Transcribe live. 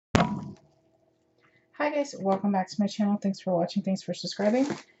Hi guys, welcome back to my channel. Thanks for watching, thanks for subscribing.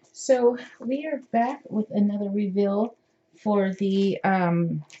 So we are back with another reveal for the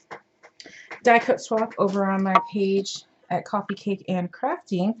die cut swap over on my page at Coffee Cake and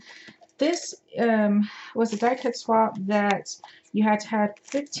Crafting. This was a die cut swap that you had to have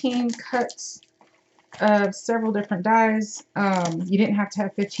 15 cuts of several different dies. You didn't have to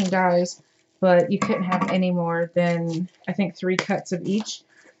have 15 dies, but you couldn't have any more than, I think, 3 cuts of each.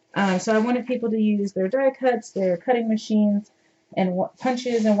 So I wanted people to use their die cuts, their cutting machines, and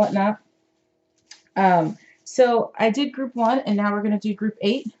punches and whatnot. So I did group 1, and now we're going to do group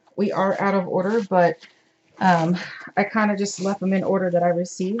 8. We are out of order, but I kind of just left them in order that I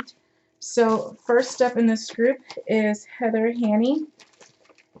received. So first step in this group is Heather Haney.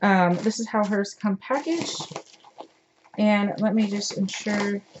 This is how hers come packaged. And let me just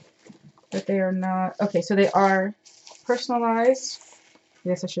ensure that they are not... Okay, so they are personalized.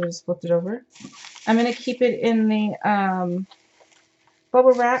 Yes, I should have just flipped it over. I'm going to keep it in the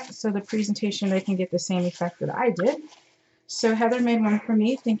bubble wrap so the presentation, they can get the same effect that I did. So Heather made one for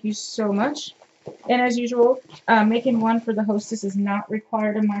me. Thank you so much. And as usual, making one for the hostess is not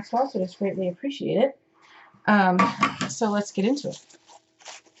required in my swap, so it's greatly appreciated. So let's get into it.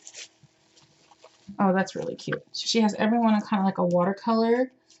 Oh, that's really cute. So she has everyone on kind of like a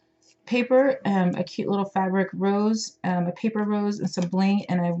watercolor paper, a cute little fabric rose, a paper rose, and some bling,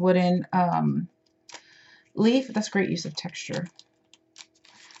 and a wooden leaf. That's great use of texture.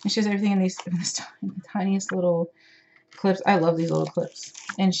 And she has everything in these tiniest little clips. I love these little clips.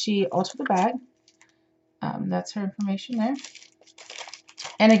 And she altered the bag. That's her information there.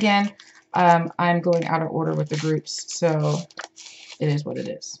 And again, I'm going out of order with the groups, so it is what it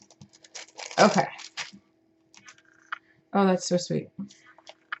is. Okay. Oh, that's so sweet.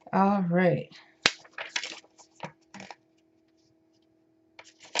 All right.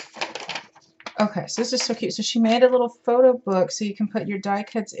 Okay, so this is so cute. So she made a little photo book so you can put your die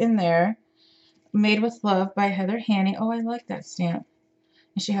cuts in there. Made with Love by Heather Haney. Oh, I like that stamp.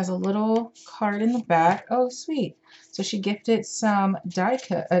 And she has a little card in the back. Oh, sweet. So she gifted some die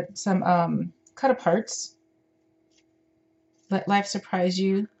cut, cut aparts. Let life surprise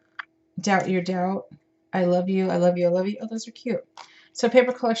you. Doubt your doubt. I love you. I love you. I love you. Oh, those are cute. So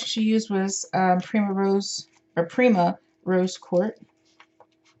paper collection she used was Prima Rose Quartz.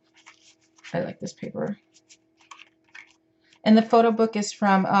 I like this paper. And the photo book is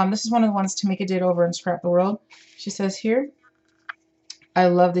from, this is one of the ones Tamika did over in Scrap the World. She says here, I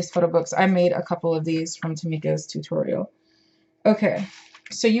love these photo books. I made a couple of these from Tamika's tutorial. Okay,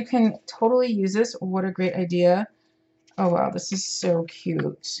 so you can totally use this. What a great idea. Oh, wow, this is so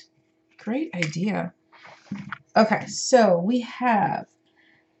cute. Great idea. Okay, so we have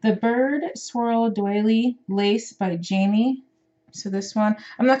the Bird Swirl Doily Lace by Jamie. So this one,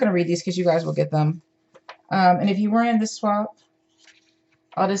 I'm not going to read these because you guys will get them. And if you were in this swap,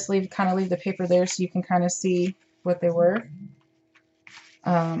 I'll just kind of leave the paper there so you can kind of see what they were.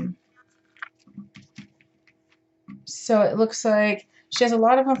 So it looks like she has a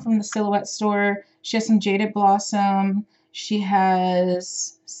lot of them from the Silhouette store. She has some Jaded Blossom. She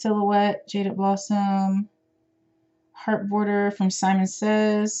has Silhouette, Jaded Blossom, Heart Border from Simon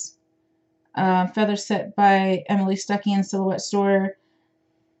Says, Feather Set by Emily Stuckey in Silhouette store.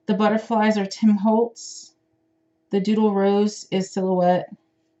 The butterflies are Tim Holtz. The Doodle Rose is Silhouette.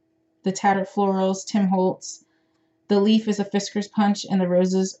 The Tattered Florals, Tim Holtz. The leaf is a Fisker's Punch, and the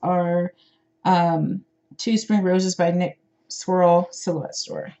roses are Two Spring Roses by Nick Swirl, Silhouette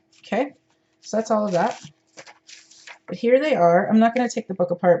store. Okay, so that's all of that. But here they are. I'm not going to take the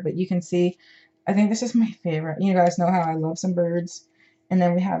book apart, but you can see, I think this is my favorite. You guys know how I love some birds. And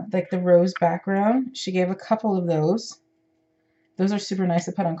then we have like the rose background. She gave a couple of those. Those are super nice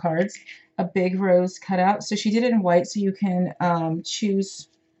to put on cards. A big rose cutout. So she did it in white, so you can choose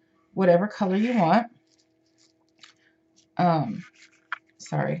whatever color you want.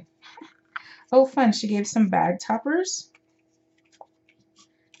 Sorry. Oh, fun. She gave some bag toppers.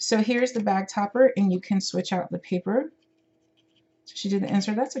 So here's the bag topper, and you can switch out the paper. So she did the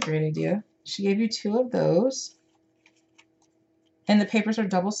insert. That's a great idea. She gave you 2 of those. And the papers are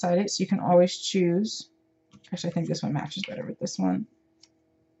double-sided, so you can always choose. Actually, I think this one matches better with this one.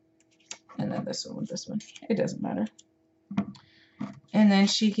 And then this one with this one. It doesn't matter. And then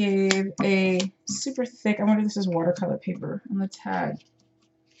she gave a super thick, I wonder if this is watercolor paper on the tag.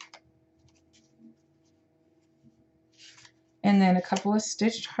 And then a couple of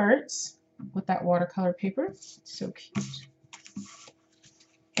stitched hearts with that watercolor paper. So cute.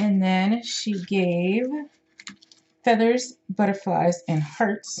 And then she gave feathers, butterflies, and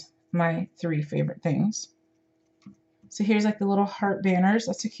hearts, my 3 favorite things. So here's like the little heart banners.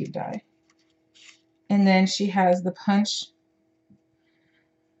 That's a cute die. And then she has the punch.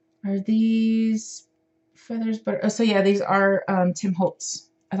 Are these feathers? But oh, so yeah, these are Tim Holtz.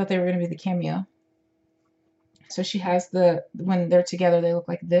 I thought they were going to be the cameo. So she has the, when they're together, they look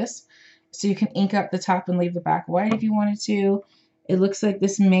like this. So you can ink up the top and leave the back white if you wanted to. It looks like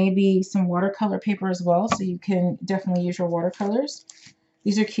this may be some watercolor paper as well, so you can definitely use your watercolors.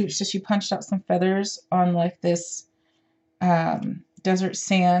 These are cute. So she punched out some feathers on like this desert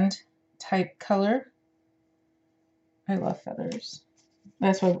sand type color. I love feathers.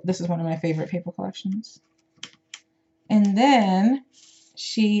 That's why this is one of my favorite paper collections. And then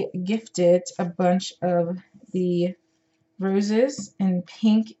she gifted a bunch of the roses in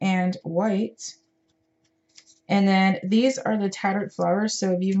pink and white. And then these are the tattered flowers.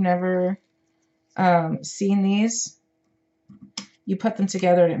 So if you've never seen these, you put them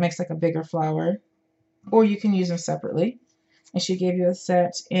together and it makes like a bigger flower. Or you can use them separately. And she gave you a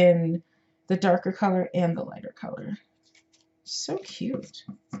set in the darker color and the lighter color. So cute.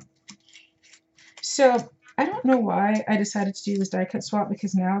 So I don't know why I decided to do this die cut swap,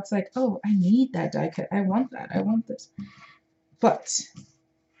 because now it's like, oh, I need that die cut. I want that. I want this. But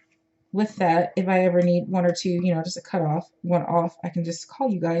with that, if I ever need one or two, you know, just a cut off, one off, I can just call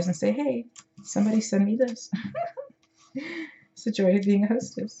you guys and say, hey, somebody send me this. It's the joy of being a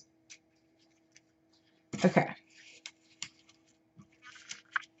hostess. Okay.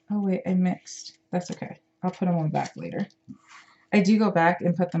 Oh, wait, I mixed. That's okay. I'll put them on back later. I do go back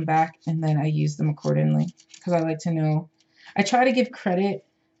and put them back, and then I use them accordingly, because I like to know. I try to give credit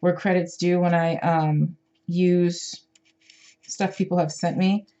where credit's due when I use stuff people have sent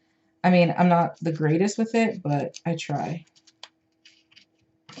me. I mean, I'm not the greatest with it, but I try.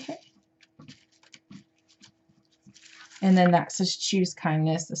 Okay. And then that says choose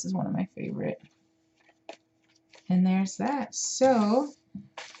kindness. This is one of my favorite. And there's that. So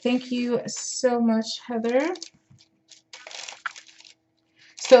thank you so much, Heather.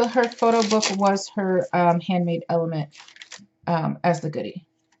 So her photo book was her handmade element as the goodie.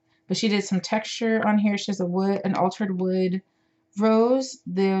 But she did some texture on here. She has a wood, an altered wood rose,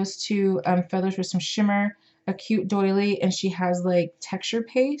 those two feathers with some shimmer, a cute doily, and she has like texture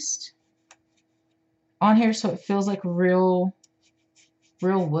paste on here, so it feels like real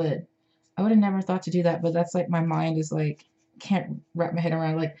wood. I would have never thought to do that, but that's like, my mind is like, can't wrap my head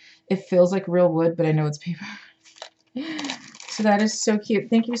around, like, it feels like real wood, but I know it's paper. So that is so cute.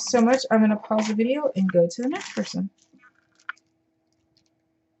 Thank you so much. I'm going to pause the video and go to the next person.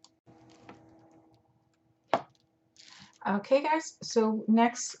 Okay, guys, so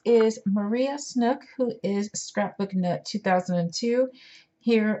next is Maria Snook, who is Scrapbook Nut 2002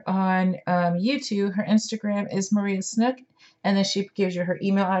 here on YouTube. Her Instagram is Maria Snook, and then she gives you her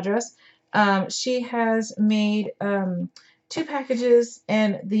email address. She has made 2 packages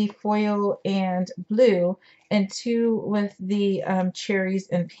in the foil and blue, and 2 with the cherries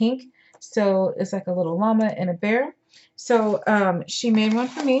and pink. So it's like a little llama and a bear. So she made one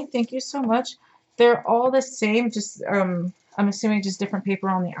for me. Thank you so much. They're all the same, just I'm assuming just different paper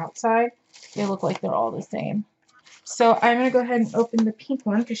on the outside. They look like they're all the same. So I'm going to go ahead and open the pink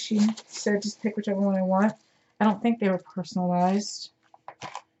one, because she said just pick whichever one I want. I don't think they were personalized.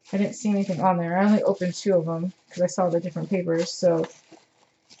 I didn't see anything on there. I only opened 2 of them because I saw the different papers. So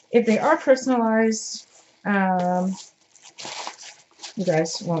if they are personalized, you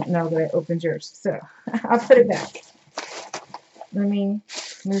guys won't know that I opened yours. So I'll put it back. Let me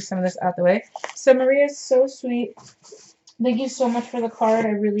move some of this out the way. So Maria is so sweet. Thank you so much for the card. I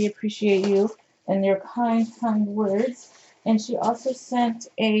really appreciate you and your kind words. And she also sent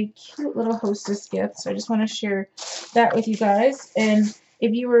a cute little hostess gift. So I just want to share that with you guys. And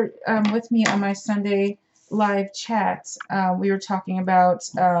if you were with me on my Sunday live chat, we were talking about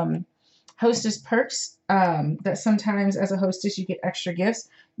hostess perks, that sometimes as a hostess you get extra gifts.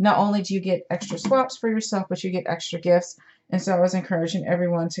 Not only do you get extra swaps for yourself, but you get extra gifts. And so I was encouraging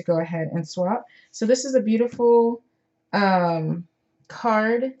everyone to go ahead and swap. So this is a beautiful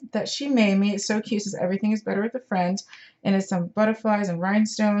card that she made me. It's so cute. It says everything is better with a friend. And it's some butterflies and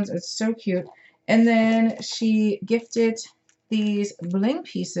rhinestones. It's so cute. And then she gifted these bling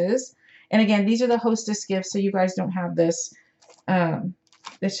pieces. And again, these are the hostess gifts, so you guys don't have this.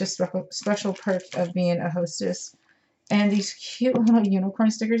 It's just special perk of being a hostess. And these cute little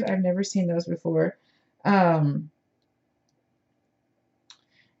unicorn stickers. I've never seen those before. And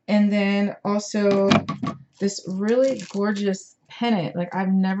then also this really gorgeous pennant. Like,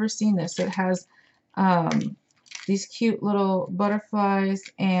 I've never seen this. So it has these cute little butterflies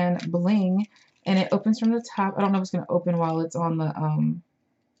and bling. And it opens from the top. I don't know if it's going to open while it's on the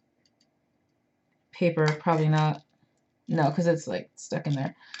paper. Probably not. No, because it's like stuck in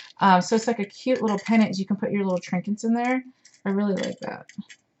there. So it's like a cute little pendant. You can put your little trinkets in there. I really like that.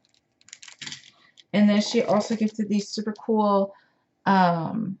 And then she also gifted these super cool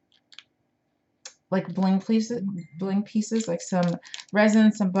like bling pieces, like some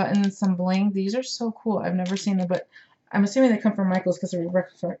resin, some buttons, some bling. These are so cool. I've never seen them, but I'm assuming they come from Michael's because they're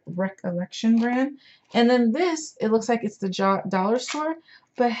a Recollection brand. And then this, it looks like it's the dollar store,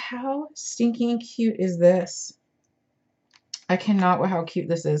 but how stinking cute is this? I cannot with how cute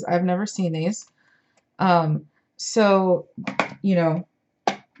this is. I've never seen these. So, you know,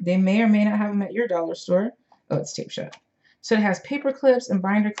 they may or may not have them at your dollar store. Oh, it's tape shut. So it has paper clips and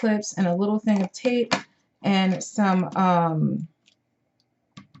binder clips and a little thing of tape and some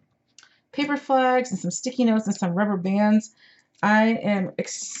paper flags and some sticky notes and some rubber bands. I am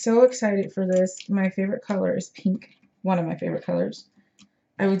so excited for this. My favorite color is pink. One of my favorite colors.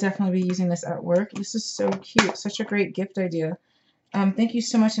 I would definitely be using this at work. This is so cute. Such a great gift idea. Thank you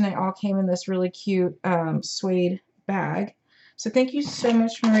so much, and they all came in this really cute suede bag. So thank you so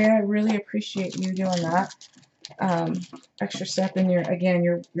much, Maria. I really appreciate you doing that. Extra step in your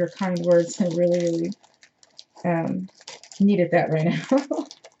kind words. I really needed that right now.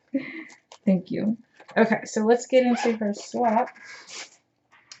 Thank you. Okay, so let's get into her swap.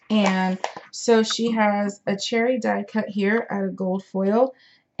 And so she has a cherry die cut here out of gold foil,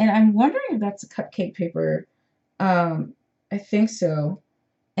 and I'm wondering if that's a cupcake paper. I think so.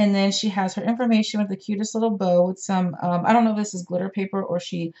 And then she has her information with the cutest little bow with some, I don't know if this is glitter paper or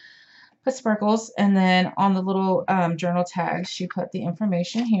she put sparkles. And then on the little journal tag, she put the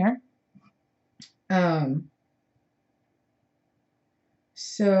information here.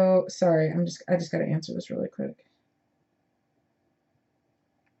 So sorry, I just got to answer this really quick.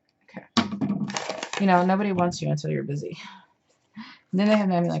 Okay. You know, nobody wants you until you're busy. And then they have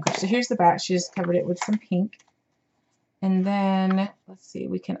Mammy language. So here's the back. She just covered it with some pink. And then, let's see,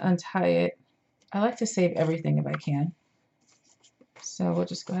 we can untie it. I like to save everything if I can. So we'll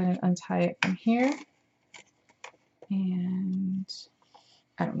just go ahead and untie it from here. And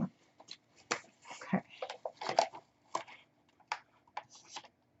I don't know. Okay.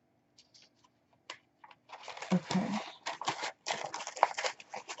 Okay.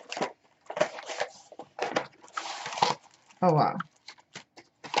 Oh, wow.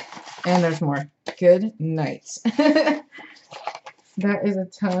 And there's more. Good night. That is a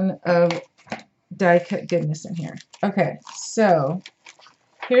ton of die cut goodness in here. Okay, so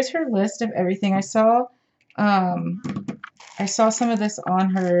here's her list of everything I saw. I saw some of this on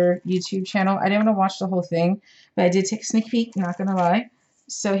her YouTube channel. I didn't want to watch the whole thing, but I did take a sneak peek, not going to lie.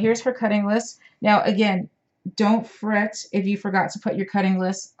 So here's her cutting list. Now, again, don't fret if you forgot to put your cutting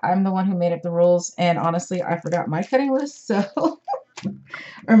list. I'm the one who made up the rules, and honestly, I forgot my cutting list, so,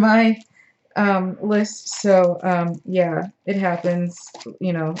 or my list. So, yeah, it happens.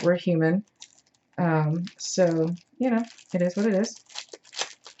 You know, we're human. So, you know, it is what it is.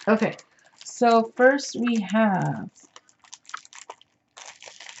 Okay, so first we have,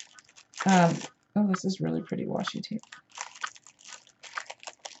 oh, this is really pretty washi tape.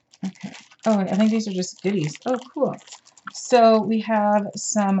 Okay. Oh, I think these are just goodies. Oh, cool. So we have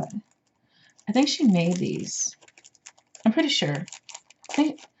some, I think she made these. I'm pretty sure.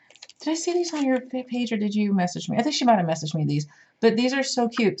 Did I see these on your page or did you message me? I think she might have messaged me these. But these are so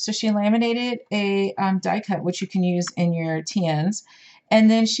cute. So she laminated a die cut, which you can use in your TNs. And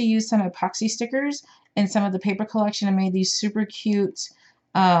then she used some epoxy stickers and some of the paper collection and made these super cute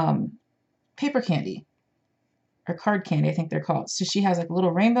paper candy. Or card candy, I think they're called. So she has like a little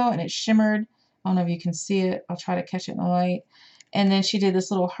rainbow and it shimmered. I don't know if you can see it. I'll try to catch it in the light. And then she did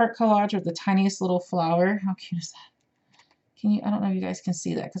this little heart collage with the tiniest little flower. How cute is that? Can you? I don't know if you guys can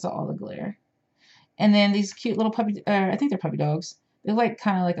see that because of all the glare. And then these cute little puppy, I think they're puppy dogs. They're like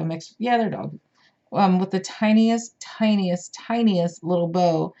kind of like a mix. Yeah, they're dog. With the tiniest little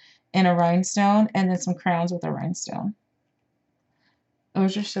bow and a rhinestone, and then some crowns with a rhinestone.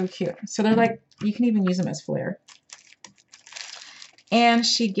 Those are so cute. So they're like, you can even use them as flair. And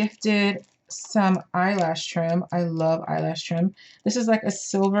she gifted some eyelash trim. I love eyelash trim. This is like a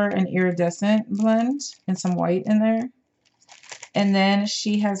silver and iridescent blend and some white in there. And then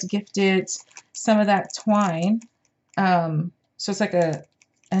she has gifted some of that twine. So it's like a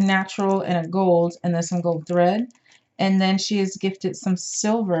natural and a gold and then some gold thread. And then she has gifted some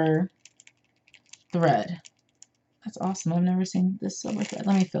silver thread. That's awesome. I've never seen this silver thread.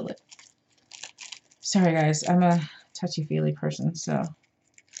 Let me feel it. Sorry guys, I'm a touchy-feely person, so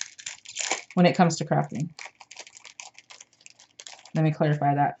when it comes to crafting. Let me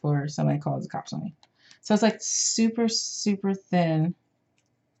clarify that for somebody calls the cops on me. So it's like super, super thin.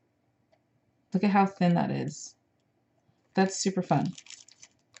 Look at how thin that is. That's super fun.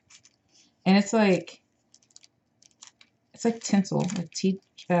 And it's like tinsel,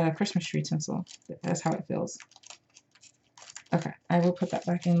 like Christmas tree tinsel. That's how it feels. Okay, I will put that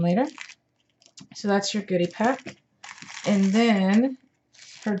back in later. So that's your goodie pack. And then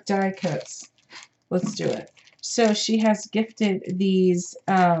her die cuts. Let's do it. So she has gifted these,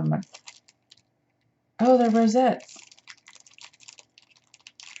 oh, they're rosettes.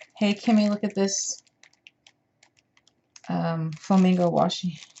 Hey, Kimmy, look at this flamingo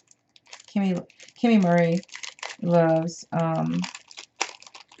washi. Kimmy Murray loves, I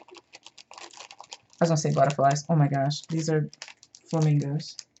was going to say butterflies. Oh my gosh, these are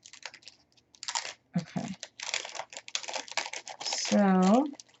flamingos. Okay. So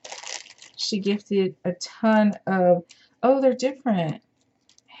she gifted a ton of, oh, they're different.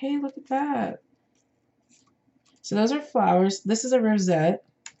 Hey, look at that. So those are flowers. This is a rosette,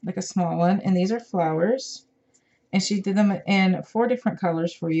 like a small one, and these are flowers. And she did them in 4 different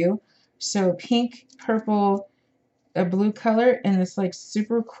colors for you. So pink, purple, a blue color, and this like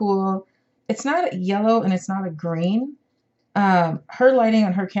super cool, it's not a yellow and it's not a green. Her lighting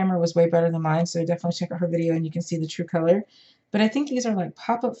on her camera was way better than mine, so definitely check out her video and you can see the true color. But I think these are like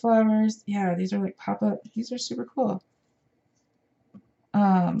pop-up flowers. Yeah, these are like pop-up. These are super cool.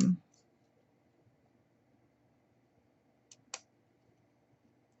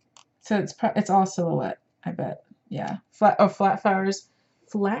 So it's all silhouette, I bet. Yeah. Flat flowers.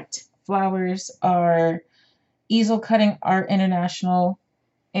 Flat flowers are Easel Cutting Art International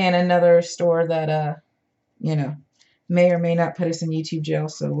and another store that you know, may or may not put us in YouTube jail,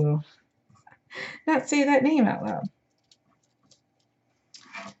 so we'll not say that name out loud.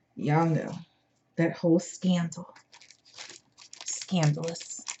 Y'all know that whole scandal.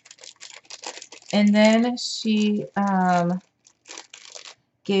 Scandalous. And then she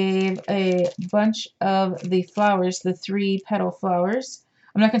gave a bunch of the flowers, the 3 petal flowers.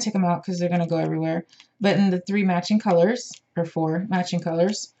 I'm not going to take them out because they're going to go everywhere, but in the 3 matching colors, or 4 matching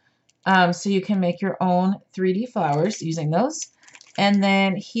colors. So you can make your own 3D flowers using those. And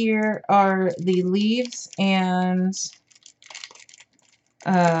then here are the leaves and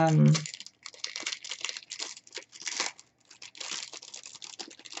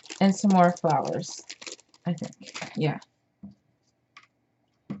some more flowers, I think. Yeah.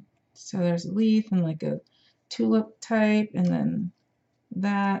 So there's a leaf and like a tulip type, and then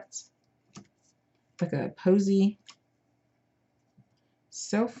that, like a posy.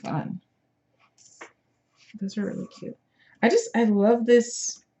 So fun. Those are really cute. I love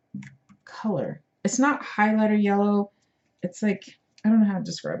this color. It's not highlighter yellow. It's like, I don't know how to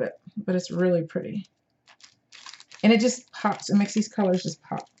describe it, but it's really pretty. And it just pops. It makes these colors just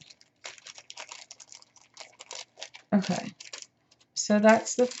pop. Okay. So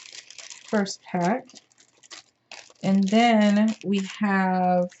that's the first pack. And then we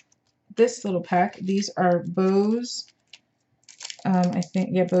have this little pack. These are bows. I think,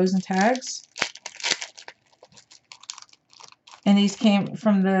 yeah, bows and tags. And these came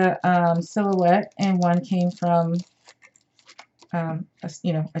from the Silhouette, and one came from a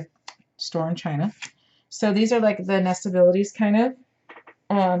store in China. So these are like the nestabilities kind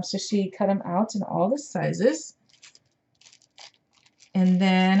of. So she cut them out in all the sizes. And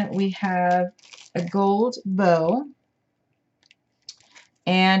then we have a gold bow.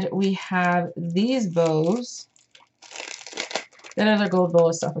 And we have these bows. That other gold bow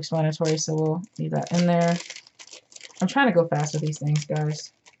is self-explanatory, so we'll leave that in there. I'm trying to go fast with these things,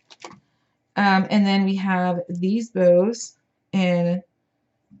 guys. And then we have these bows in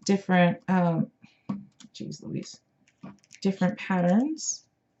different, geez Louise, different patterns.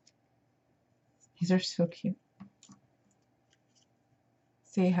 These are so cute.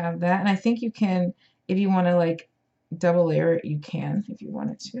 So you have that, and I think you can, if you want to like double layer it, you can if you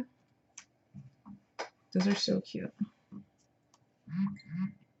wanted to. Those are so cute.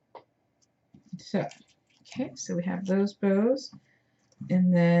 So, okay, so we have those bows,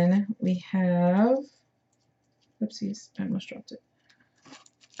 and then we have, oopsies, I almost dropped it.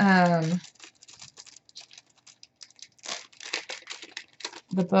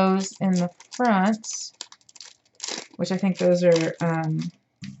 The bows in the front, which I think those are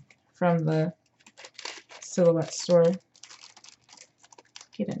from the Silhouette store.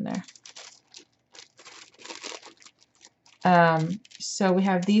 Get in there. So we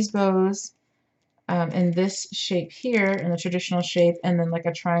have these bows in this shape here, in the traditional shape, and then like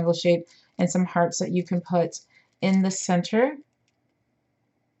a triangle shape and some hearts that you can put in the center.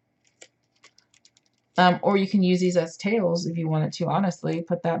 Or you can use these as tails if you wanted to, honestly.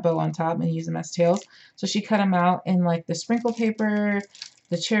 Put that bow on top and use them as tails. So she cut them out in like the sprinkle paper,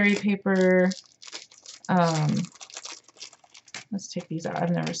 the cherry paper, Let's take these out. I've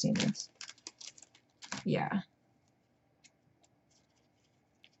never seen this. Yeah.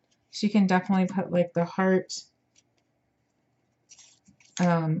 So you can definitely put like the heart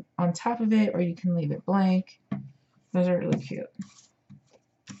on top of it, or you can leave it blank. Those are really cute.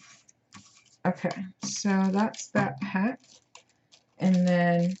 Okay, so that's that pack. And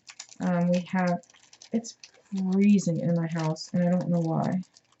then we have, it's freezing in my house, and I don't know why.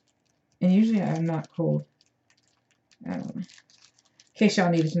 And usually I'm not cold. In case y'all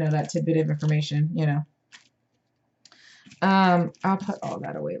needed to know that tidbit of information, you know. I'll put all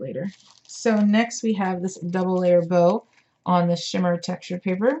that away later. So next we have this double layer bow on the shimmer textured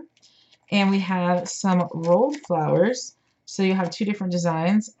paper. And we have some rolled flowers. So you have two different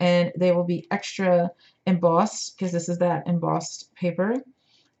designs, and they will be extra embossed because this is that embossed paper.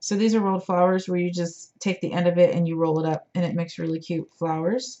 So these are rolled flowers where you just take the end of it and you roll it up, and it makes really cute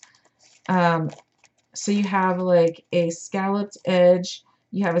flowers. So you have like a scalloped edge,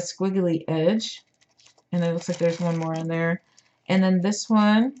 you have a squiggly edge, and it looks like there's one more in there. And then this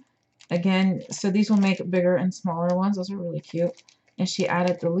one, again, so these will make bigger and smaller ones. Those are really cute. And she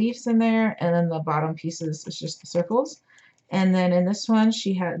added the leaves in there, and then the bottom pieces is just the circles. And then in this one,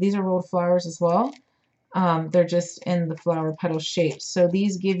 she had, these are rolled flowers as well. They're just in the flower petal shape. So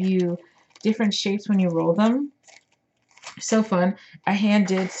these give you different shapes when you roll them. So fun. I hand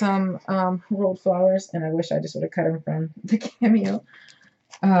did some rolled flowers, and I wish I just would have cut them from the Cameo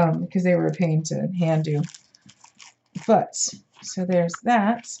because they were a pain to hand do. But, so there's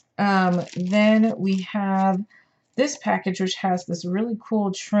that. Then we have this package, which has this really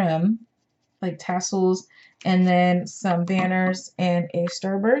cool trim, like tassels, and then some banners and a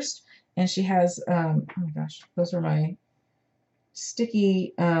starburst. And she has, oh my gosh, those are my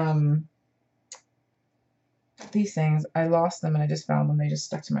sticky, these things. I lost them and I just found them. They just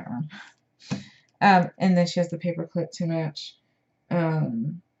stuck to my arm. And then she has the paper clip to match.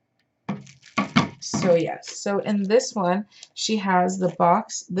 So yes, so in this one, she has the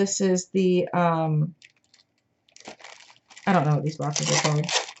box. This is the, I don't know what these boxes are called.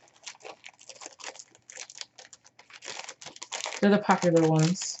 They're the popular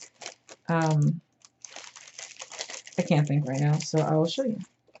ones. I can't think right now, so I will show you.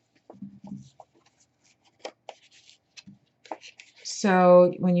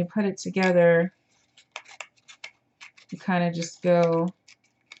 So when you put it together, you kind of just go,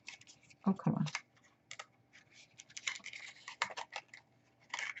 oh, come on.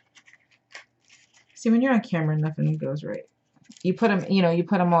 See, when you're on camera, nothing goes right. You put them, you know, you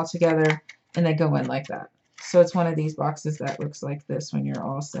put them all together and they go in like that. So it's one of these boxes that looks like this when you're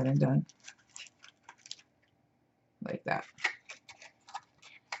all said and done. Like that.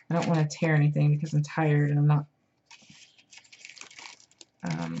 I don't want to tear anything because I'm tired and I'm not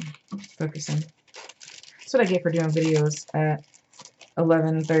focusing. That's what I get for doing videos at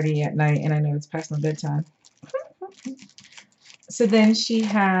 11:30 at night, and I know it's past my bedtime. So then she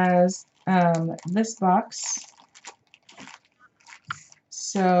has this box.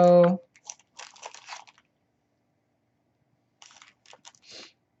 So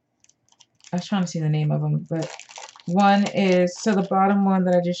I was trying to see the name of them, but one is, so the bottom one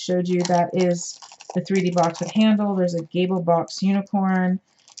that I just showed you, that is the 3D box with handle. There's a Gable box unicorn.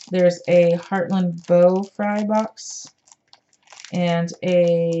 There's a Heartland bow fry box and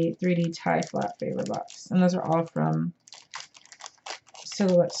a 3D tie flat favor box. And those are all from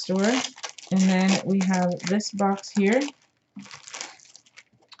Silhouette Store. And then we have this box here.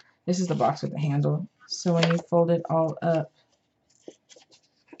 This is the box with the handle. So when you fold it all up,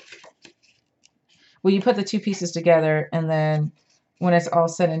 well, you put the two pieces together, and then when it's all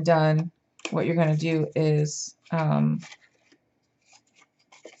said and done, what you're going to do is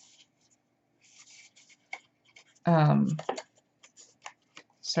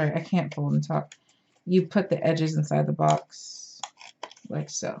sorry, I can't fold and talk. You put the edges inside the box like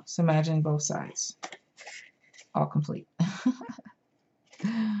so. So imagine both sides, all complete.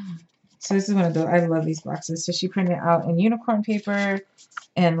 So this is one of those. I love these boxes. So she printed out in unicorn paper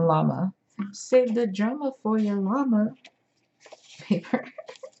and llama. Save the drama for your llama paper.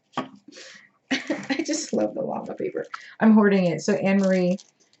 I just love the llama paper. I'm hoarding it. So Anne-Marie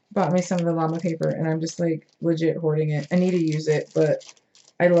bought me some of the llama paper, and I'm just like legit hoarding it. I need to use it, but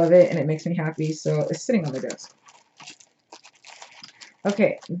I love it and it makes me happy, so it's sitting on the desk.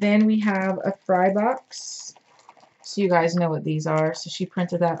 Okay, then we have a fry box. So you guys know what these are. So she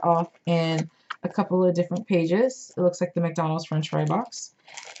printed that off in a couple of different pages. It looks like the McDonald's French fry box.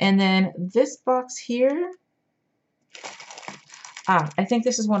 And then this box here, I think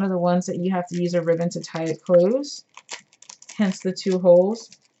this is one of the ones that you have to use a ribbon to tie it closed, hence the two holes.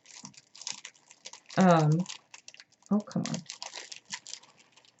 Oh, come on.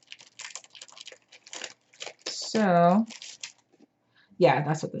 So, yeah,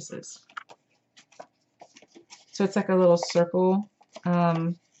 that's what this is. So it's like a little circle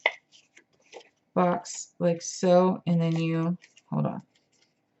box, like so, and then you, hold on,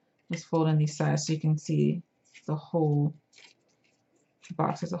 let's fold in these sides so you can see the whole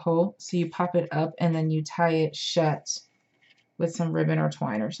box as a whole. So you pop it up and then you tie it shut with some ribbon or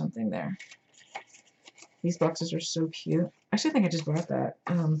twine or something there. These boxes are so cute. Actually, I think I just bought that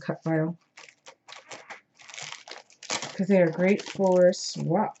cut file because they are great for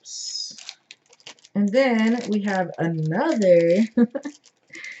swaps. And then we have another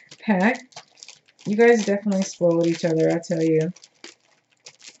pack. You guys definitely spoiled each other, I tell you.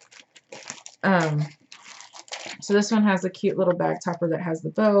 So this one has a cute little bag topper that has the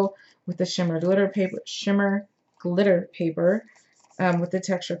bow with the shimmer glitter paper with the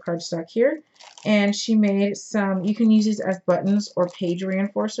texture cardstock here. And she made some, you can use these as buttons or page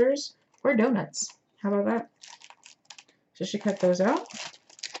reinforcers or donuts. How about that? So she cut those out.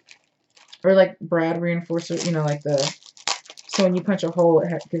 Or like brad reinforcer, you know, like the, so when you punch a hole,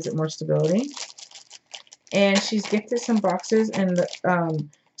 it gives it more stability. And she's gifted some boxes and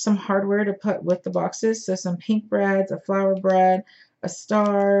some hardware to put with the boxes. So some pink brads, a flower brad, a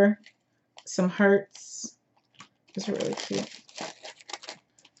star, some hearts. These are really cute.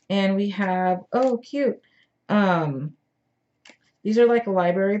 And we have, oh, cute. These are like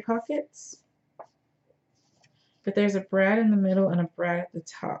library pockets. But there's a brad in the middle and a brad at the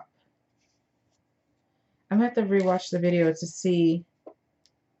top. I'm going to have to rewatch the video to see.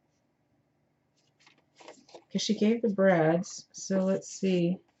 Because she gave the brads. So let's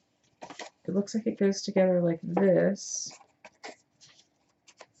see. It looks like it goes together like this.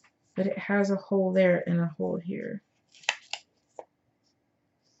 But it has a hole there and a hole here.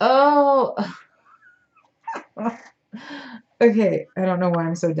 Oh! Okay, I don't know why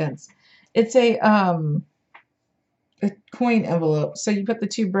I'm so dense. It's a coin envelope. So you put the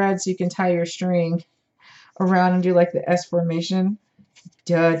two brads so you can tie your string around and do like the S formation.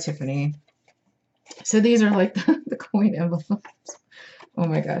 Duh, Tiffany. So these are like the coin envelopes. Oh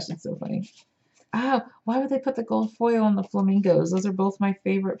my gosh, it's so funny. Oh, why would they put the gold foil on the flamingos? Those are both my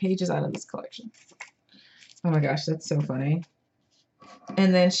favorite pages out of this collection. Oh my gosh, that's so funny.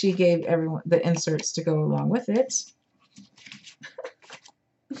 And then she gave everyone the inserts to go along with it.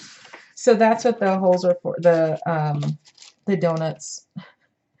 So that's what the holes are for. The donuts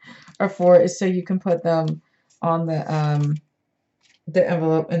are for, is so you can put them on the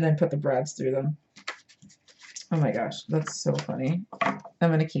envelope and then put the brads through them. Oh my gosh, that's so funny. I'm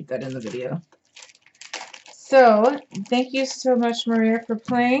going to keep that in the video. So, thank you so much, Maria, for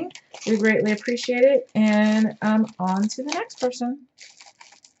playing. We greatly appreciate it. And on to the next person.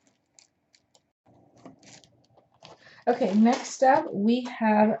 Okay, next up we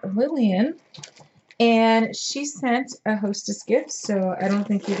have Lillian. And she sent a hostess gift, so I don't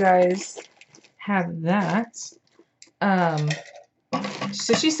think you guys have that.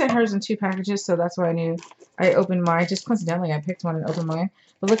 So she sent hers in 2 packages, so that's why I knew. I opened mine. Just coincidentally, I picked one and opened mine.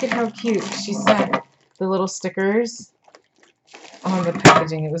 But look at how cute. She sent the little stickers on the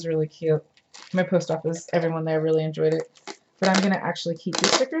packaging. It was really cute. My post office, everyone there really enjoyed it. But I'm going to actually keep the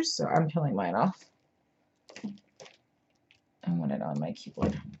stickers, so I'm peeling mine off. I want it on my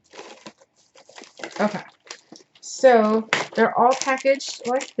keyboard. Okay. So they're all packaged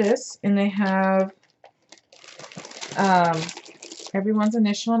like this, and they have everyone's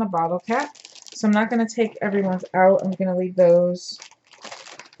initial and a bottle cap. So I'm not going to take everyone's out. I'm going to leave those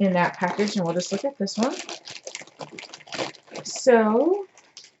in that package, and we'll just look at this one. So,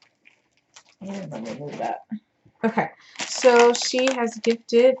 let me move that. Okay, so she has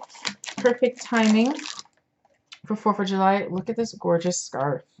gifted Perfect Timing for 4th of July. Look at this gorgeous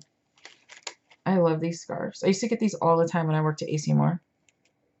scarf. I love these scarves. I used to get these all the time when I worked at AC Moore.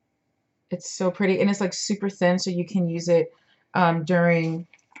 It's so pretty, and it's like super thin, so you can use it during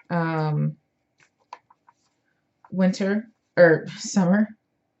winter or summer.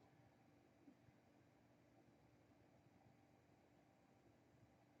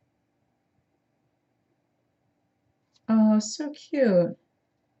 Oh, so cute.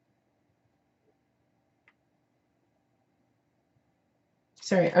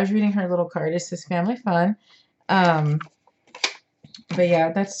 Sorry, I was reading her little card. It says family fun. But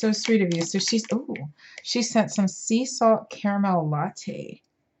yeah, that's so sweet of you. So she sent some sea salt caramel latte.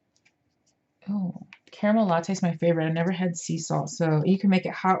 Oh, caramel latte is my favorite. I've never had sea salt, so you can make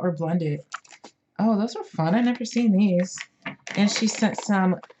it hot or blend it. Oh, those are fun. I've never seen these. And she sent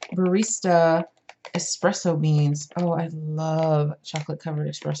some barista espresso beans. Oh, I love chocolate covered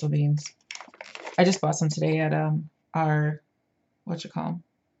espresso beans. I just bought some today at our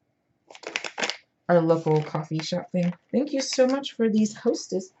our local coffee shop thing. Thank you so much for these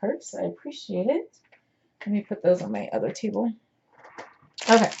Hostess perks. I appreciate it. Let me put those on my other table.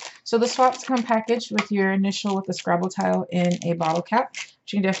 Okay, so the swaps come packaged with your initial with the Scrabble tile in a bottle cap,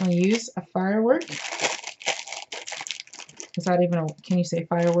 which you can definitely use. A firework. Is that even a, can you say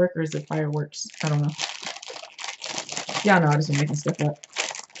firework or is it fireworks? I don't know. Yeah, no, I just been making stuff up.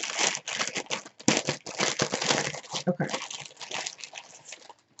 Okay.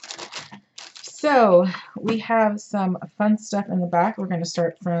 So we have some fun stuff in the back. We're going to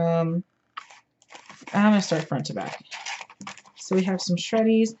start from, I'm going to start front to back. So we have some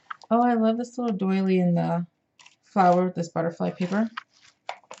shreddies. Oh, I love this little doily in the flower with this butterfly paper.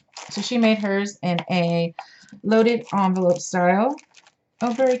 So she made hers in a loaded envelope style.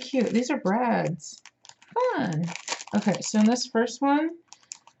 Oh, very cute. These are brads. Fun. Okay, so in this first one,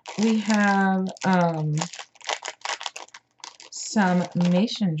 we have some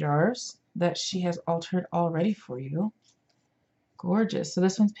mason jars that she has altered already for you. Gorgeous. So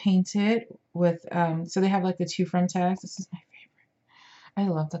this one's painted with, so they have like the 2 front tags. This is my favorite. I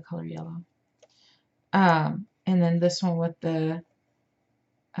love the color yellow. And then this one with the,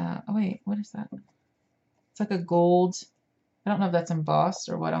 oh wait, what is that? It's like a gold, I don't know if that's embossed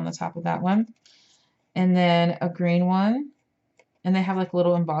or what on the top of that one. And then a green one. And they have like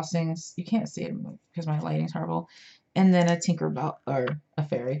little embossings. You can't see it because my lighting's horrible. And then a Tinkerbell, or a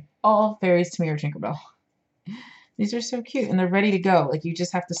fairy. All fairies to me are Tinkerbell. These are so cute, and they're ready to go. Like, you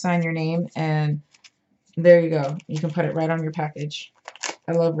just have to sign your name, and there you go. You can put it right on your package.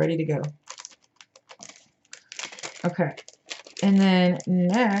 I love ready to go. Okay, and then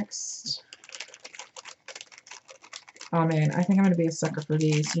next, oh man, I think I'm going to be a sucker for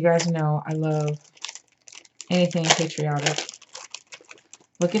these. You guys know I love anything patriotic.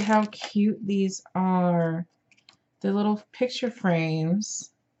 Look at how cute these are. They're little picture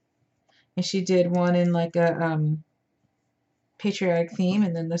frames. And she did one in like a patriotic theme,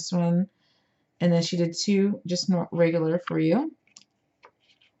 and then this one, and then she did 2 just not regular for you.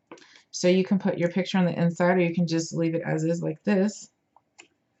 So you can put your picture on the inside, or you can just leave it as is like this.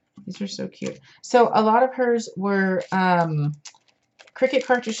 These are so cute. So a lot of hers were Cricut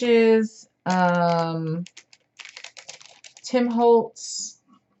cartridges, Tim Holtz,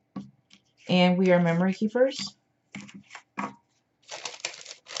 and We Are Memory Keepers.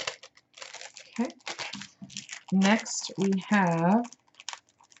 Okay. Next we have,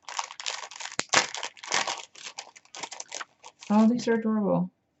 oh, these are adorable.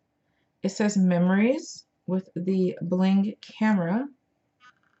 It says Memories with the Bling camera.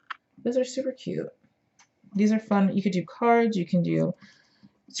 Those are super cute. These are fun. You could do cards, you can do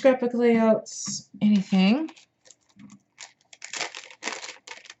scrapbook layouts, anything.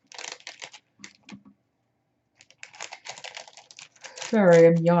 Sorry,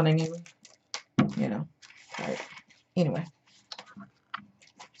 I'm yawning and, you know, right. Anyway,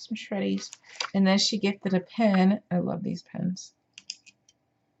 some shreddies. And then she gifted a pen. I love these pens.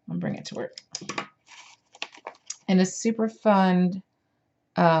 I'll bring it to work. And a super fun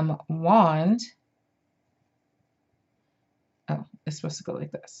wand. Oh, it's supposed to go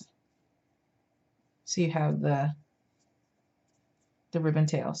like this. So you have the ribbon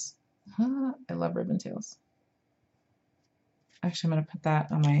tails. Huh, I love ribbon tails. Actually, I'm going to put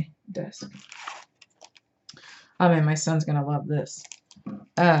that on my desk. I mean, my son's going to love this.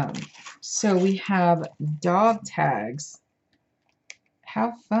 So we have dog tags.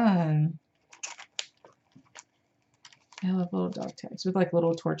 How fun. I love little dog tags with like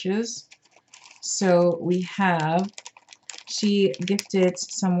little torches. So we have, she gifted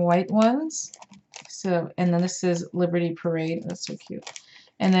some white ones. So, and then this is Liberty Parade. That's so cute.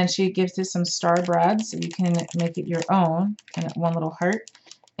 And then she gifted some star brads, so you can make it your own. And one little heart.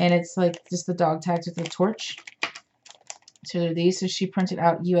 And it's like just the dog tags with a torch. So they're these. So she printed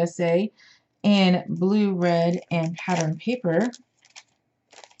out USA in blue, red, and pattern paper.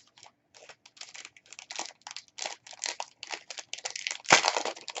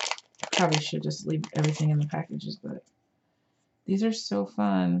 Probably should just leave everything in the packages, but these are so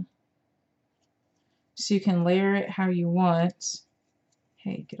fun. So you can layer it how you want.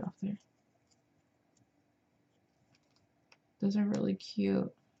 Hey, get off there. Those are really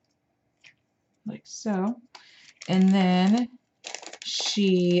cute. Like so. And then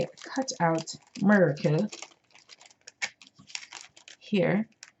she cut out America here.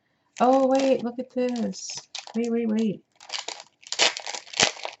 Oh, wait, look at this. Wait, wait, wait.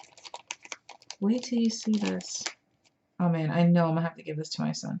 Wait till you see this. Oh, man, I know I'm going to have to give this to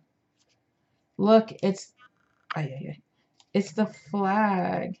my son. Look, it's... It's the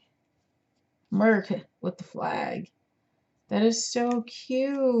flag. America with the flag. That is so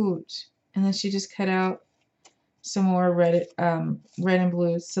cute. And then she just cut out some more red and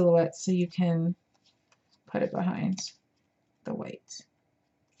blue silhouettes so you can put it behind the white.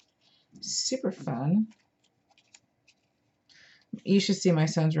 Super fun. You should see my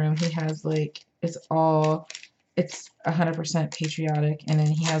son's room. He has like, it's 100% patriotic, and then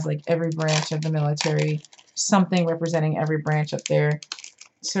he has like every branch of the military, something representing every branch up there.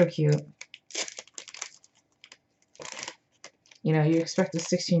 So cute. You know, you expect a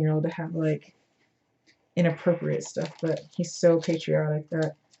 16-year-old to have like inappropriate stuff, but he's so patriotic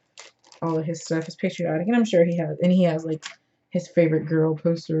that all of his stuff is patriotic, and I'm sure he has like his favorite girl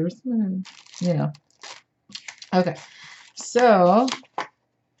posters, you know. Okay, so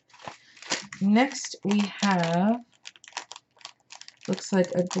next we have, looks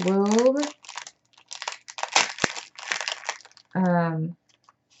like a globe,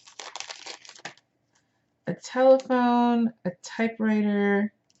 a telephone, a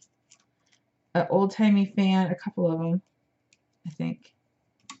typewriter, an old-timey fan, a couple of them, I think,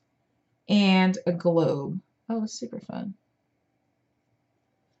 and a globe. Oh, it's super fun.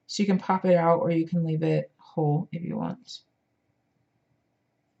 So you can pop it out or you can leave it whole if you want.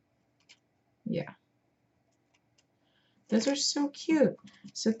 Yeah. Those are so cute.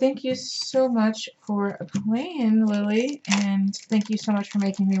 So thank you so much for playing, Lily, and thank you so much for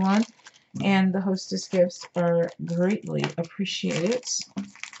making me one. And the hostess gifts are greatly appreciated.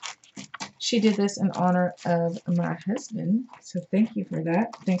 She did this in honor of my husband, so thank you for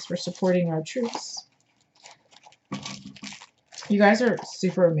that. Thanks for supporting our troops. You guys are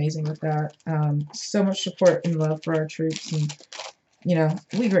super amazing with that. So much support and love for our troops, and you know,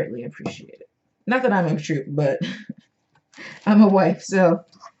 we greatly appreciate it. Not that I'm a troop, but I'm a wife, so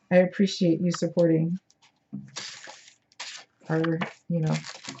I appreciate you supporting our, you know,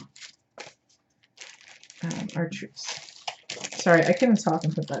 our troops. Sorry, I couldn't talk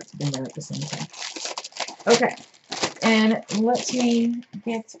and put that in there at the same time. Okay, and let me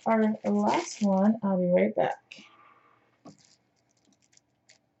get our last one. I'll be right back.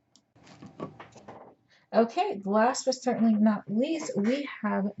 Okay, last but certainly not least, we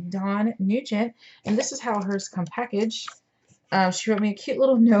have Dawn Nugent, and this is how hers come packaged. She wrote me a cute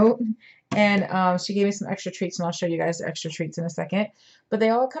little note, and she gave me some extra treats, and I'll show you guys the extra treats in a second. But they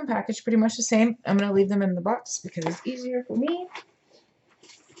all come packaged pretty much the same. I'm going to leave them in the box because it's easier for me.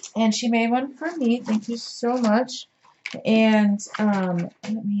 And she made one for me. Thank you so much. And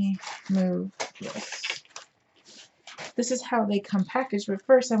let me move this. This is how they come packaged, but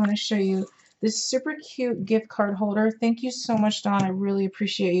first I want to show you this super cute gift card holder. Thank you so much, Dawn. I really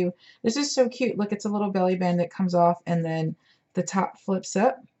appreciate you. This is so cute. Look, it's a little belly band that comes off, and then the top flips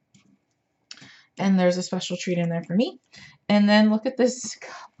up. And there's a special treat in there for me. And then look at this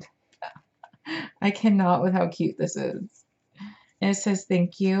cup. I cannot with how cute this is. And it says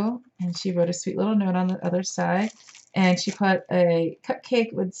thank you. And she wrote a sweet little note on the other side. And she put a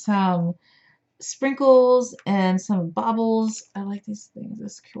cupcake with some sprinkles and some baubles. I like these things.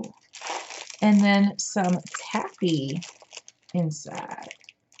 It's cool. And then some taffy inside.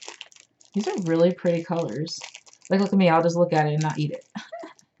 These are really pretty colors. Like, look at me. I'll just look at it and not eat it.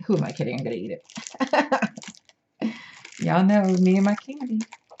 Who am I kidding? I'm going to eat it. Y'all know me and my candy.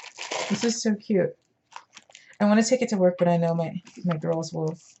 This is so cute. I want to take it to work, but I know my girls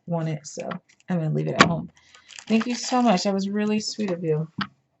will want it, so I'm going to leave it at home. Thank you so much. That was really sweet of you.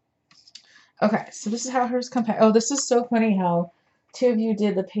 Okay, so this is how hers compared. Oh, this is so funny how two of you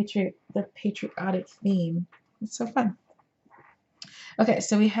did the patriotic theme. It's so fun. Okay,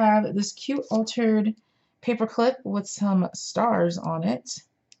 so we have this cute altered paper clip with some stars on it.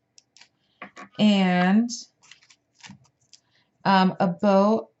 And a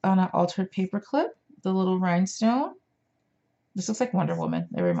bow on an altered paper clip, the little rhinestone. This looks like Wonder Woman.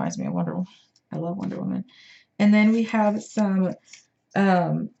 It reminds me of Wonder Woman. I love Wonder Woman. And then we have some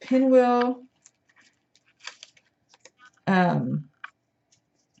pinwheel.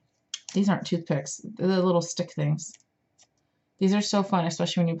 These aren't toothpicks. They're the little stick things. These are so fun,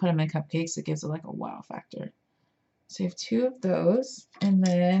 especially when you put them in cupcakes. It gives it like a wow factor. So we have two of those. And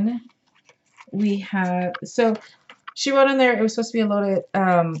then we have, so she wrote in there it was supposed to be a loaded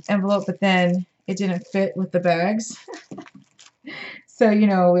envelope, but then it didn't fit with the bags. So, you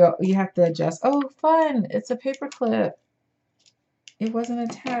know, you have to adjust. Oh, fun. It's a paper clip. It wasn't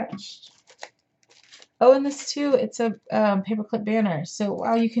attached. Oh, and this too, it's a paperclip banner. So,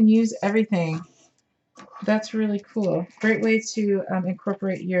 wow, you can use everything. That's really cool. Great way to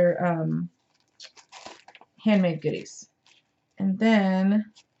incorporate your handmade goodies. And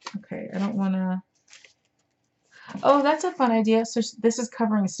then, okay, I don't want to. Oh, that's a fun idea. So this is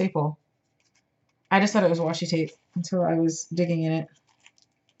covering a staple. I just thought it was washi tape until I was digging in it.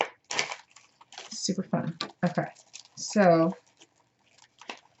 super fun. Okay, so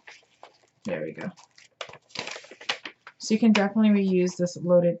there we go. So you can definitely reuse this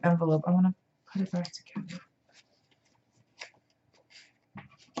loaded envelope. I want to put it back together.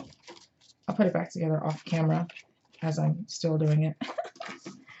 I'll put it back together off camera as I'm still doing it.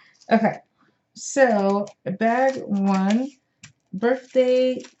 Okay, so bag 1,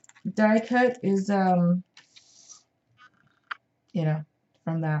 birthday die cut is, you know,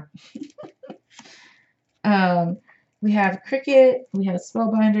 from that. We have Cricut, we have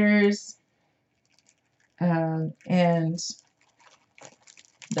Spellbinders, and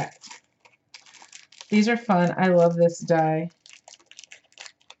that. These are fun. I love this die.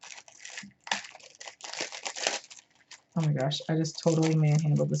 Oh my gosh, I just totally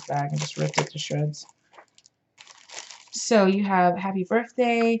manhandled this bag and just ripped it to shreds. So you have Happy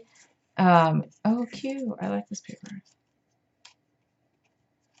Birthday. Oh, cute. I like this paper.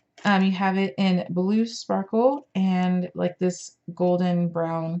 You have it in blue sparkle and like this golden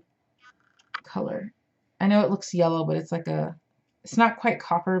brown color. I know it looks yellow, but it's like a, it's not quite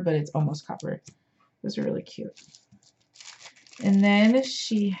copper, but it's almost copper. Those are really cute. And then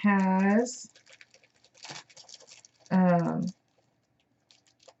she has,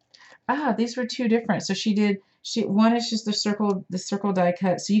 these were 2 different. So one is just the circle die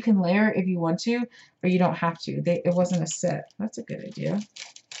cut. So you can layer if you want to, or you don't have to. It wasn't a set. That's a good idea.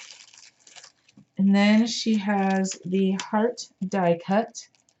 And then she has the heart die cut.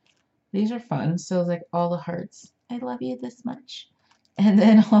 These are fun. So like all the hearts. I love you this much. And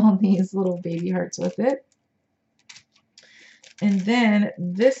then all these little baby hearts with it. And then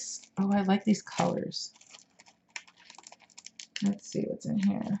this, oh, I like these colors. Let's see what's in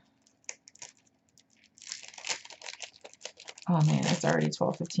here. Oh man, it's already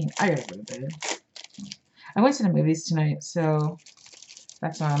 12:15. I gotta go to bed. I went to the movies tonight, so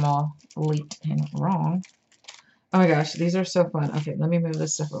that's why I'm all late and wrong. Oh my gosh, these are so fun. Okay, let me move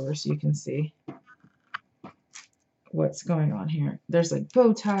this stuff over so you can see what's going on here. There's like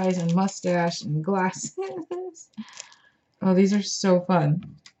bow ties and mustache and glasses. Oh, these are so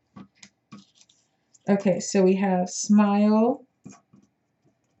fun. Okay, so we have smile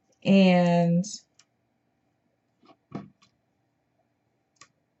and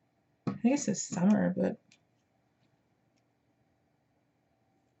I think it says summer, but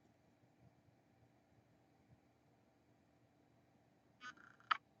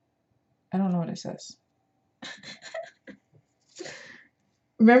I don't know what it says.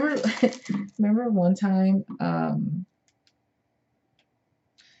 Remember one time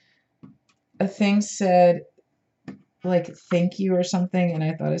a thing said like thank you or something, and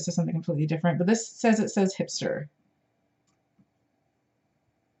I thought it said something completely different, but this says it says hipster.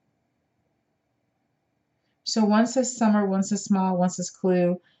 So one says summer, one says small, one says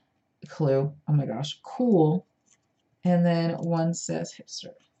clue, oh my gosh, cool, and then one says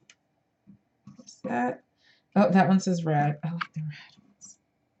hipster. What's that? Oh, that one says rad. I like the rad ones.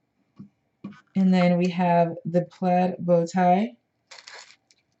 And then we have the plaid bow tie.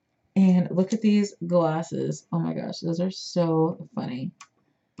 And look at these glasses. Oh my gosh, those are so funny.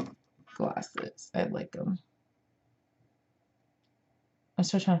 Glasses. I like them. I'm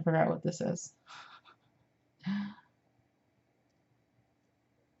still trying to figure out what this is.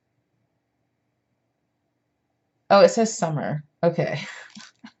 Oh, it says summer. Okay.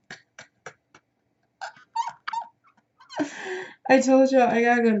 I told you I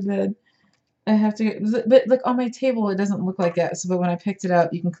gotta go to bed. I have to get, but look on my table, it doesn't look like that. So, but when I picked it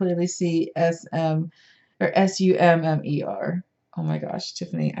up, you can clearly see SM or SUMMER. Oh my gosh,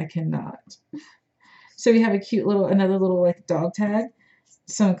 Tiffany, I cannot. So we have a cute little, another little like dog tag,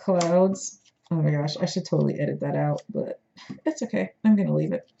 some clouds. Oh my gosh, I should totally edit that out, but it's okay. I'm gonna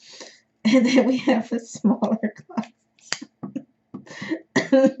leave it. And then we have a smaller glass.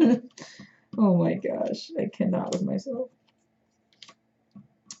 Oh my gosh, I cannot with myself.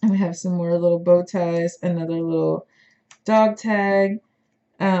 And we have some more little bow ties, another little dog tag,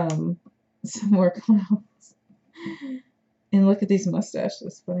 some more clowns. And look at these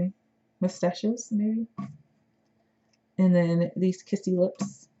mustaches, funny. Mustaches, maybe? And then these kissy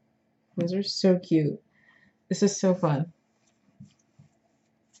lips. Those are so cute. This is so fun.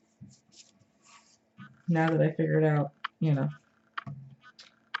 Now that I figured out, you know,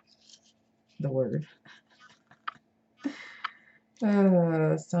 the word.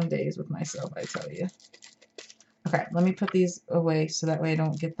 Some days with myself, I tell you. Okay, let me put these away so that way I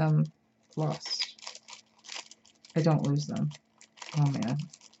don't get them lost. I don't lose them. Oh man.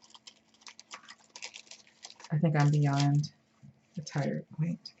 I think I'm beyond the tired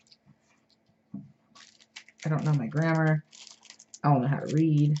point. I don't know my grammar. I don't know how to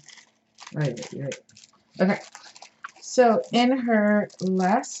read. Right. Okay. So in her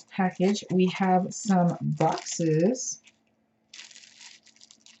last package, we have some boxes.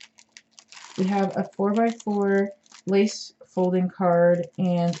 We have a 4x4 lace folding card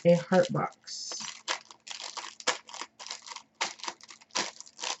and a heart box.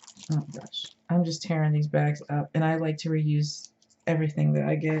 Oh gosh, I'm just tearing these bags up, and I like to reuse everything that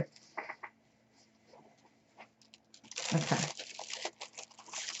I get. Okay.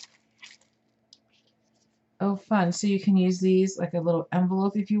 Oh, fun. So you can use these like a little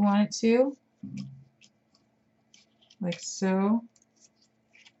envelope if you wanted to. Like so.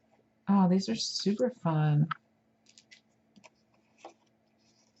 Oh, these are super fun.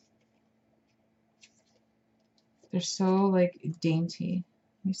 They're so like dainty.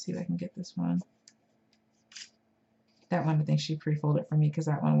 Let me see if I can get this one. That one I think she pre-folded for me because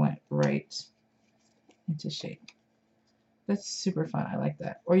that one went right into shape. That's super fun. I like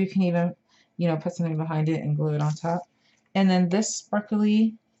that. Or you can even, you know, put something behind it and glue it on top. And then this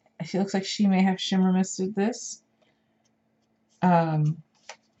sparkly, it looks like she may have shimmer misted this.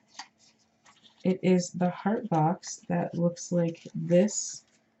 It is the heart box that looks like this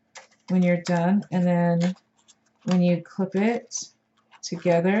when you're done. And then when you clip it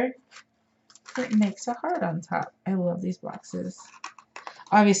together, it makes a heart on top. I love these boxes.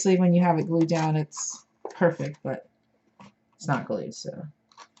 Obviously, when you have it glued down, it's perfect, but it's not glued, so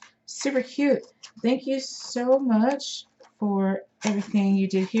super cute. Thank you so much for everything you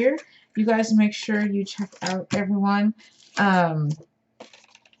did here. You guys make sure you check out everyone.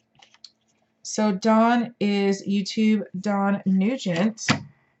 So Dawn is YouTube Dawn Nugent.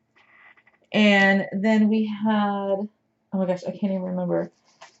 And then we had, oh my gosh, I can't even remember.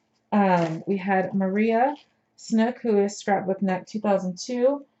 We had Maria Snook, who is Scrapbook Nut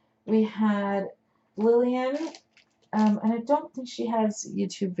 2002. We had Lillian, and I don't think she has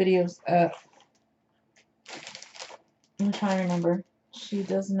YouTube videos up. I'm trying to remember. She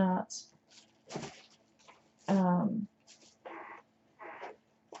does not.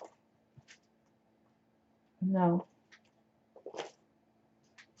 No.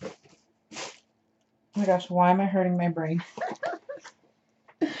 Oh my gosh, why am I hurting my brain?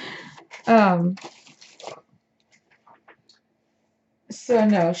 So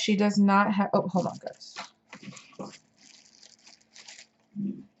no, she does not have. Oh, hold on, guys.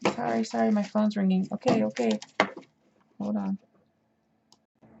 Sorry, my phone's ringing. Okay. Hold on.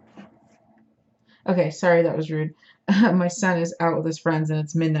 Okay, sorry, that was rude. My son is out with his friends and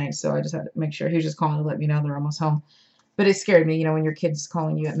it's midnight, so I just had to make sure. He was just calling to let me know they're almost home. But it scared me, you know, when your kid's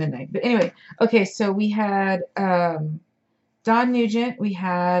calling you at midnight. But anyway, okay, so we had Dawn Nugent, we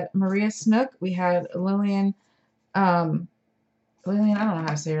had Maria Snook, we had Lillian, Lillian, I don't know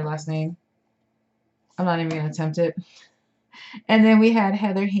how to say her last name. I'm not even going to attempt it. And then we had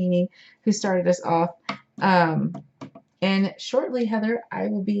Heather Haney, who started us off. And shortly, Heather, I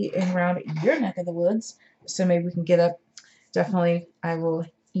will be in around your neck of the woods, so maybe we can get up. Definitely, I will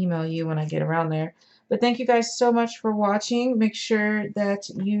email you when I get around there. But thank you guys so much for watching. Make sure that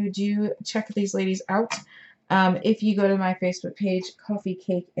you do check these ladies out. If you go to my Facebook page, Coffee,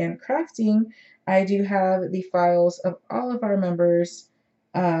 Cake, and Crafting, I do have the files of all of our members'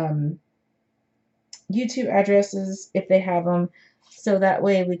 YouTube addresses, if they have them, so that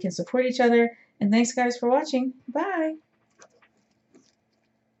way we can support each other. And thanks, guys, for watching. Bye.